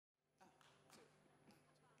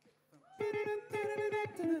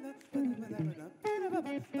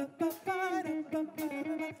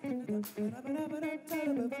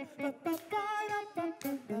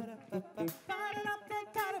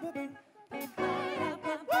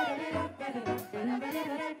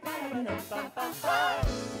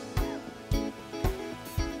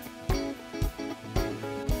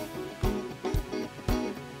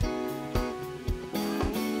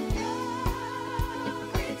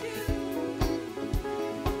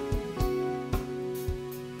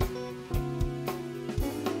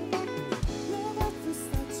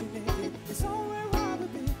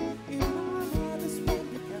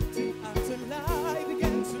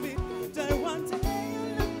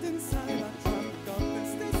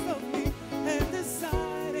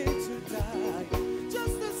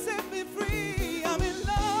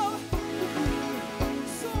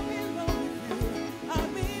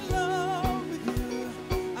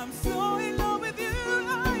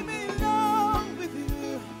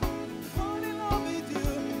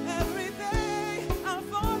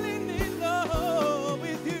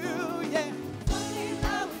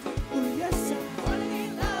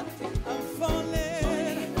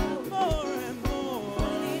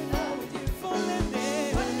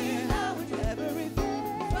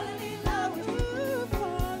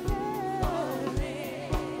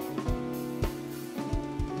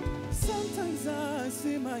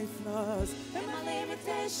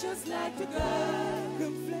Just like the girl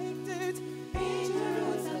conflicted in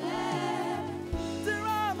Jerusalem. There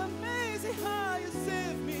I'm amazing how you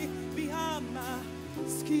saved me behind my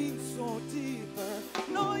skin so deeper.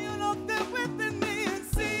 No, you look there within me and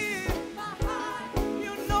see my heart.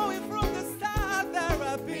 You know it from the start that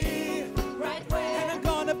I'll be right where, and I'm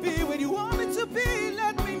gonna be where you want me to be.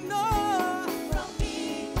 Let me know from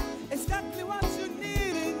me exactly what you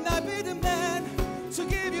need, and I'll be the man to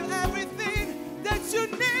give you everything that you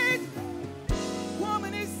need.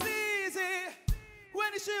 Woman is easy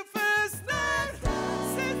when it's your first night.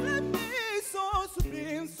 Says let me so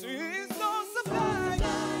supreme, she's so sublime.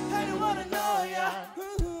 I don't wanna know ya.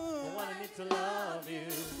 I wanted me to love you.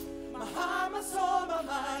 My heart, my soul, my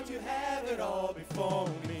mind, you have it all before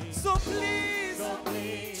me. So please,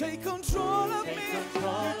 take control of me.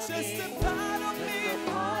 You're just a part